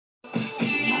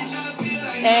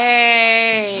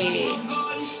Hey.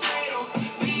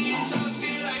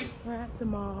 We're at the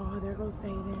mall. There goes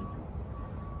Aiden.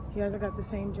 You guys, I got the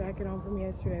same jacket on from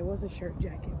yesterday. It was a shirt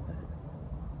jacket, but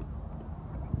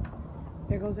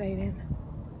there goes Aiden.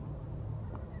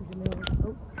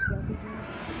 Oh,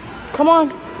 come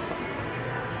on.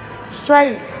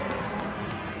 Straight.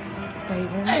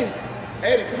 Aiden.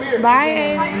 Aiden, come here. Bye,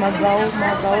 Aiden.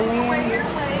 Mongolian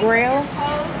grill.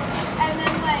 And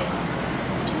then, like,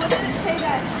 what did it say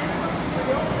that?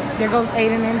 There goes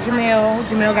Aiden and Jamil.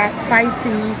 Jamil got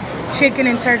spicy chicken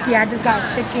and turkey. I just got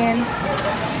chicken,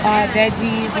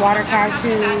 veggies, water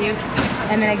cashews,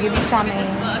 and then I give you chow mein.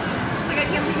 She's like, I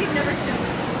can't believe you've never shown me.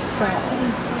 So,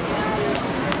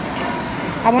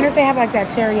 I wonder if they have like that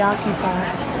teriyaki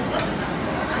sauce.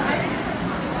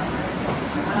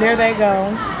 There they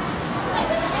go.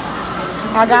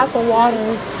 I got the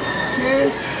waters.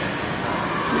 Kiss.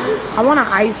 I want an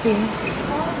icy.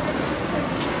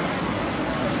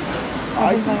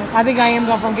 I think I am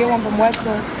going to get one from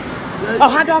Westbrook. Oh,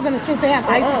 hot dog in the sense they have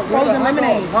ice, frozen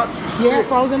lemonade. Yeah,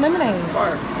 frozen lemonade.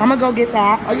 I'm going to go get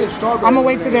that. I get strawberry. I'm going to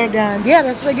wait till they're done. Yeah,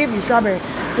 that's what they give you, strawberry.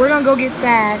 We're going to go get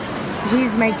that.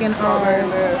 He's making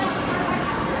ours.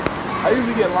 I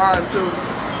usually get lime too.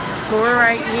 We're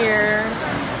right here.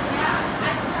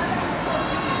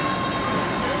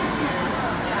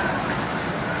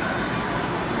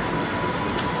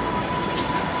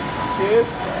 Kiss.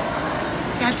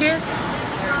 Can I kiss?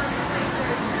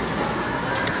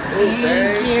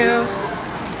 Thank you.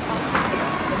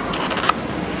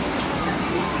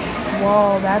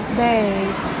 Whoa, that's big.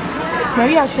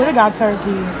 Maybe I should have got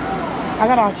turkey. I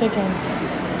got all chicken.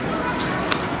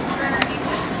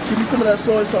 Give me some of that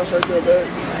soy sauce right there, babe.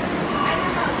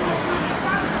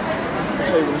 I'll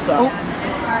tell you when to stop. Oh.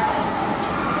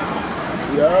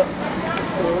 Yup. That's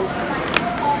cool.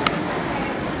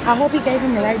 I hope he gave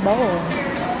him the right bowl.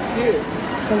 Yeah.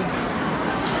 Cause,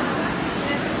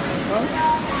 huh?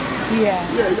 Yeah.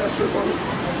 Yeah, you got shrimp on it.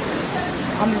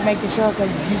 I'm just making sure because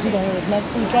you see that it was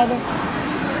next to each other.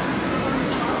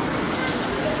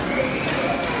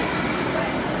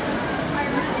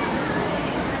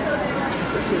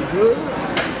 This is good.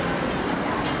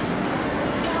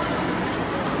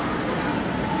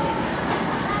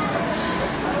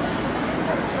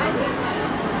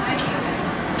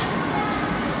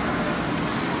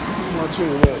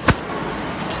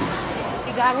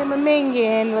 He got him a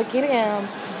minion. Look at him.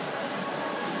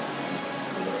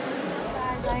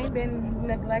 Guys, I ain't been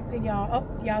neglecting y'all.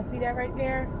 Oh, y'all see that right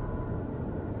there?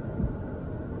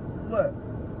 What?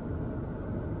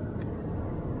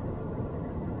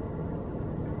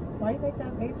 Why you make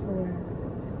that face for?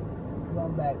 Because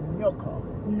I'm back in your car.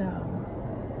 No.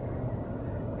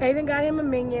 Aiden got him a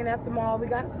minion at the mall. We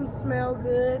got some smell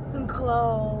good, some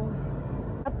clothes.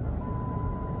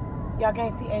 Y'all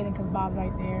can't see Aiden because Bob's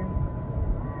right there.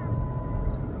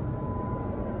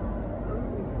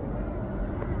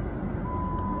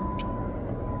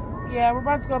 Yeah, we're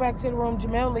about to go back to the room.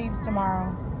 Jamil leaves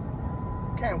tomorrow.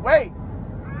 Can't wait.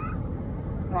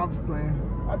 No, I'm just playing.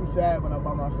 I'd be sad when I'm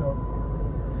by myself.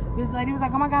 This lady was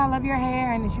like, oh my God, I love your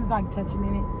hair. And then she was like touching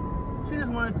in it. She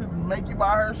just wanted to make you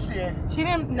buy her shit. She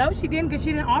didn't, no, she didn't, because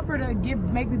she didn't offer to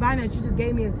make me buy nothing. She just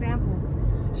gave me a sample.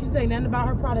 She didn't say nothing about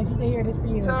her product. She said, here, this for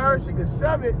you. Tell her she can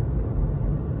shove it.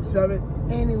 Shove it.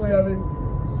 Anyway. Shove it.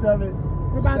 Shove it.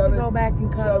 We're about to go back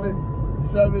and cuddle.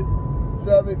 Shove it.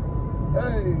 Shove it. Shove it.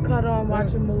 Hey. Cuddle and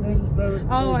watch a movie.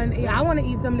 Oh, and I want to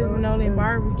eat some of this Mongolian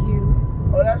barbecue.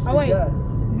 Oh, that's Oh, wait.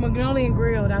 Mongolian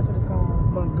grill, that's what it's called.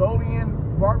 Mongolian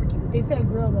barbecue. It said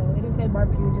grill, though. It didn't say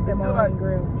barbecue. It just said Mongolian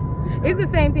grill. It's the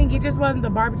same thing. It just wasn't the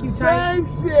barbecue type. Same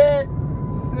shit.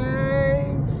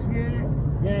 Same shit.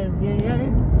 Yeah.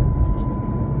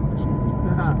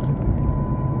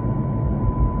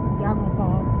 Y'all gonna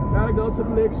fall. Gotta go to the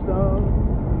liquor store.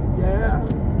 Yeah.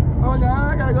 Oh my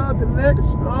God, I gotta go to the liquor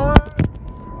store.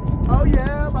 Oh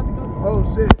yeah, about to go.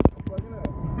 Oh shit.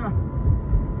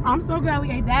 I'm so glad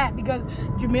we ate that because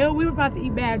Jamil, we were about to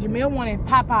eat bad. Jamil wanted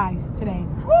Popeyes today.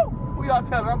 Woo! We all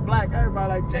tell them I'm black.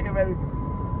 Everybody like chicken, baby.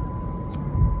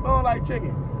 We don't like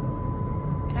chicken.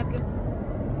 Can I kiss?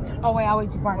 Oh wait, I'll wait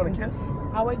till you park. Want a kiss?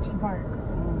 I'll wait till you park. Okay.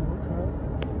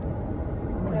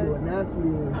 I'm gonna do a nasty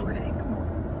one. Okay, come on.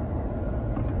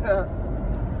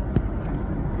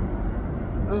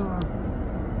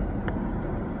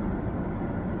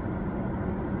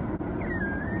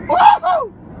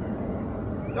 Whoa!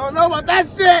 Don't know about that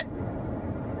shit.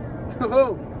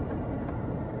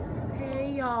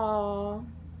 Hey y'all.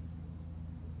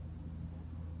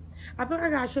 I feel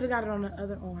like I should have got it on the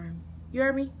other arm. You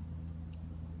heard me?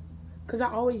 Because I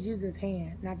always use this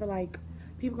hand. And I feel like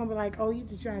people going to be like, oh, you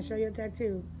just trying to show your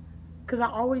tattoo. Because I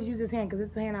always use this hand because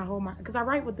it's the hand I hold my... Because I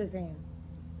write with this hand.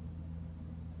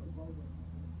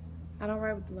 I don't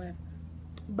write with the left.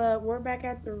 But we're back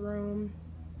at the room.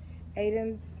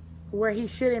 Aiden's where he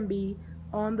shouldn't be,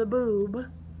 on the boob.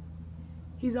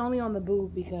 He's only on the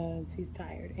boob because he's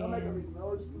tired. And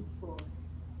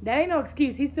that ain't no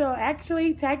excuse. He still,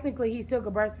 actually, technically, he still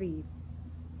could breastfeed.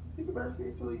 He can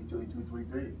breastfeed until he's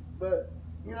 23. But,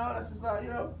 you know, that's just not, you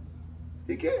know,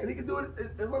 he can. He can do it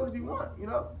as long as he wants, you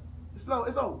know. It's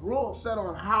no rule set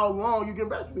on how long you can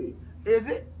breastfeed. Is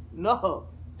it? No.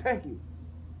 Thank you.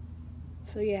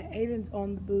 So, yeah, Aiden's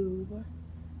on the boob,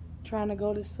 trying to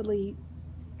go to sleep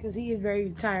because he is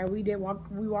very tired. We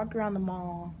walked around the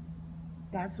mall,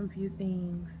 got some few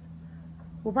things.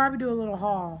 We'll probably do a little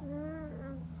haul.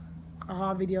 A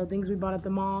haul video, things we bought at the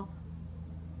mall.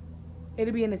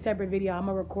 It'll be in a separate video. I'm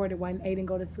going to record it when Aiden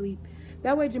go to sleep.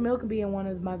 That way Jamil can be in one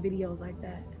of my videos like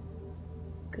that.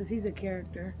 Because he's a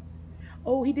character.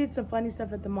 Oh, he did some funny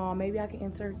stuff at the mall. Maybe I can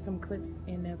insert some clips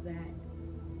in of that.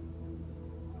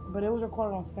 But it was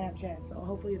recorded on Snapchat, so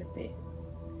hopefully it'll fit.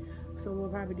 So we'll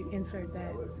probably insert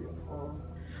that.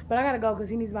 But I got to go because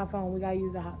he needs my phone. We got to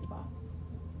use the hotspot.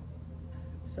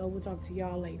 So we'll talk to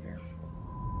y'all later.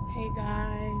 Hey,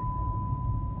 guys.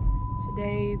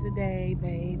 Today's the day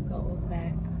babe goes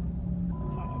back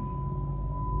home.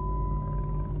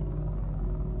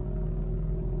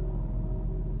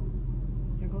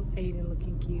 There goes Aiden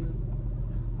looking cute.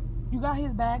 You got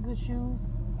his bags of shoes?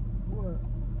 What?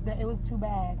 It was 2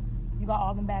 bags. You got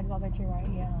all them bags off that tree, right?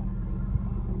 Yeah.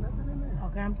 Nothing in there.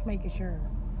 Okay, I'm just making sure.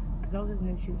 Because those are the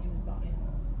new shoes you just bought him.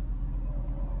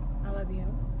 I love you.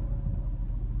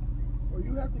 Well,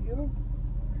 you have to get them?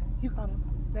 You got them.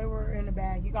 They were in the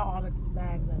bag. You got all the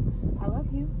bags up. I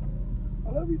love you.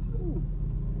 I love you too.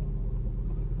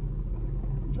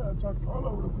 You try to talk all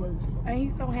over the place. And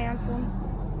he's so handsome.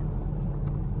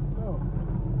 No.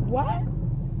 What?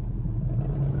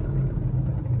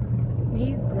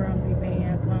 He's grumpy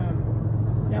pants, huh?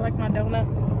 Y'all like my donut?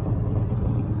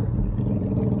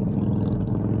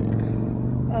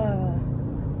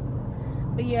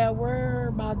 But yeah, we're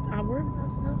about to go.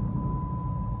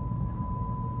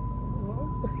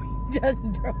 Just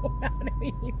drove out and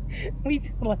we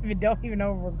just left it. Don't even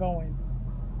know where we're going.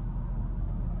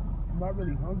 I'm not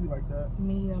really hungry like that.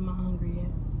 Me, I'm not hungry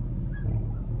yet.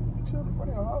 You chill in front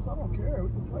of your house, I don't care. We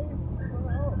can play in front of the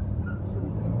house.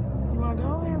 You wanna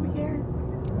go there? We care. I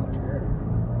don't care.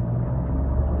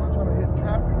 I'm not trying to hit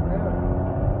traffic now.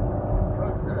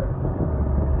 Fuck that.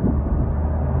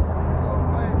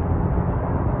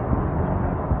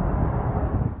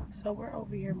 So we're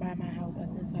over here by my house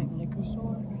at this like liquor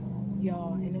store,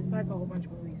 y'all, and it's like a whole bunch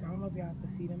of police. I don't know if y'all can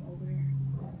see them over there.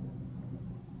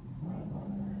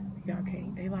 Y'all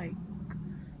can't. They like,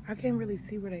 I can't really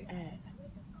see where they at.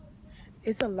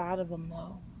 It's a lot of them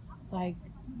though. Like,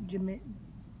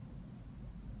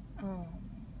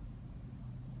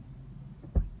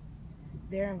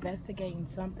 they're investigating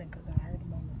something because I heard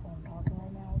him on the phone talking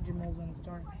right now. Jamil's on the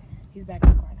store. He's back in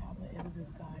the car now, but it was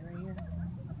this guy right here.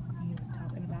 He was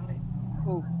talking about it.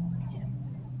 Who? Yeah.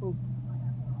 Who?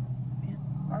 Yeah.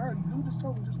 I heard dude just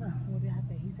told me just now. What did I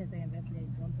say? He said they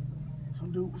investigated something.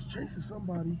 Some dude was chasing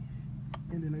somebody,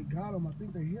 and then they got him. I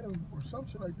think they hit him or some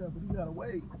shit like that, but he got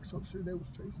away. Some shit they was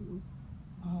chasing him.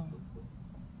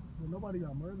 But nobody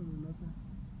got murdered or nothing.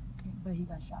 But he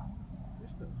got shot.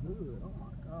 It's the hood. Oh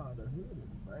my God, the hood is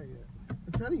bad.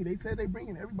 I'm telling you, they said they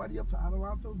bringing everybody up to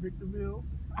Adelanto, Victorville,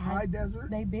 High Desert.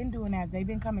 They've been doing that. They've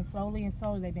been coming slowly and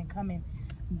slowly. They've been coming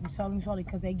slowly and slowly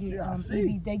because they get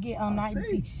EV. They get not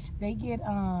EBT. They get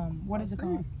what is it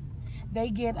called? They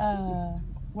get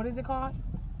what is it called?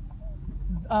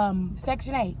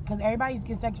 Section 8, because everybody used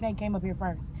to get Section 8 came up here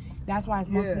first. That's why it's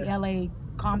mostly LA,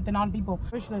 Compton, all the people.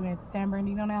 We're living in San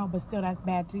Bernardino now, but still that's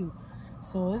bad too.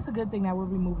 So it's a good thing that we'll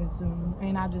be moving soon.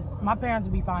 And my parents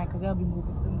will be fine because they'll be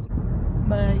moving soon too.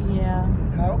 But yeah.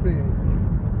 How big?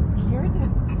 You're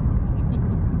disgusting.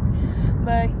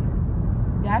 But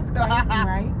that's crazy,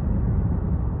 right?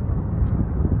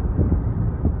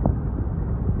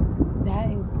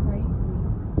 That is crazy.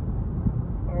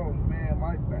 Oh man,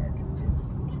 my back is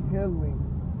killing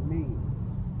me.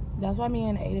 That's why me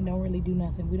and Aiden don't really do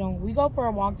nothing. We go for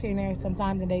a walk here and there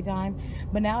sometimes in daytime,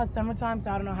 but now it's summertime,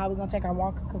 so I don't know how we're gonna take our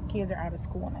walks because kids are out of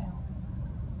school now.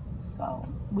 So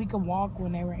we could walk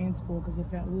when they were in school because it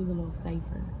was a little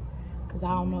safer. Because I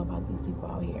don't know about these people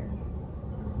out here.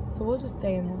 So we'll just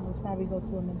stay in the house, probably go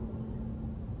swimming.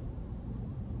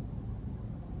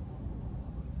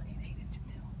 Look at Aiden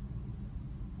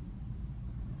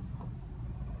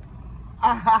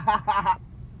Jamil.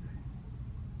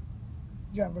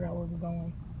 Y'all forgot where we're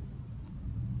going.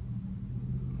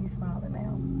 He's smiling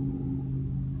now.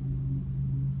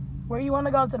 Where you want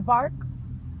to go, to the park?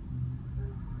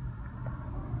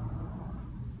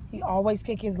 He always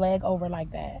kick his leg over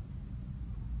like that.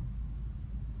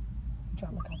 I'm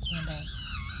trying to look out the window.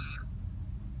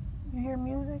 You hear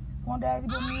music? Want Daddy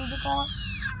to put music on?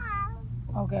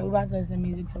 Okay, we're about to listen to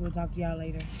music, so we'll talk to y'all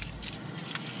later.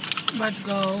 About to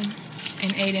go in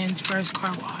Aiden's first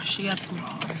car wash. He got food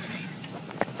all over his face.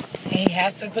 And he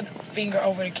has to put the finger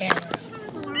over the camera.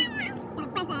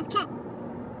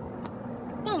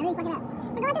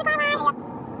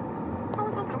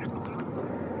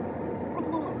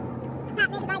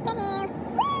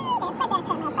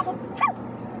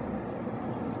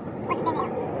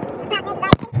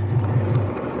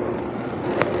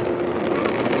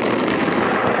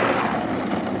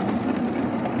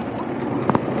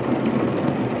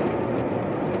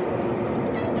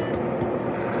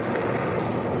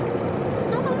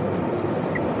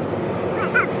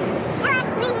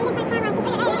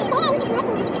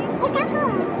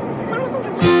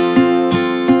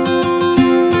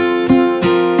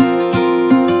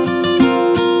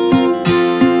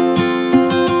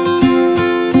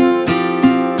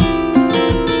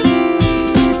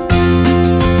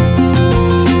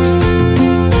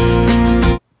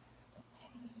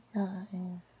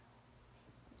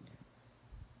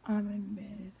 I'm in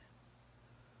bed.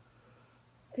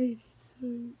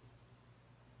 82.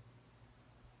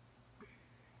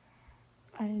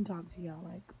 I didn't talk to y'all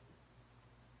like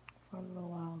for a little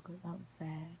while because I was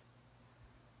sad.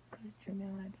 Because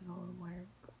Jamil had to go to work.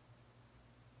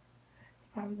 It's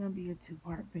probably going to be a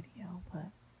 2-part video, but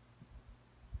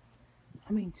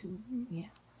I mean 2,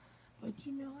 yeah. But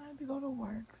Jamil had to go to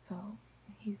work, so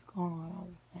he's gone. I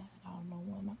was sad. I don't know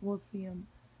when. We'll see him,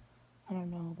 I don't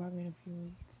know, probably in a few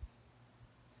weeks.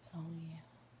 So, yeah.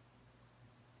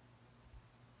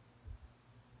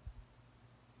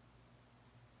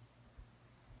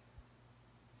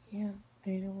 Yeah,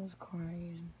 Aiden was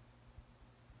crying.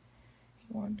 He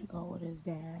wanted to go with his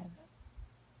dad.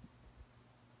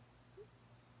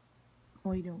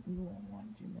 Oh, we don't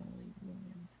want Jamil to leave. We want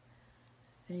him to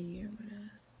stay here with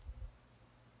us.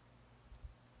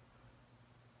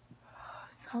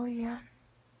 So, yeah.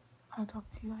 I'll talk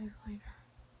to you guys later.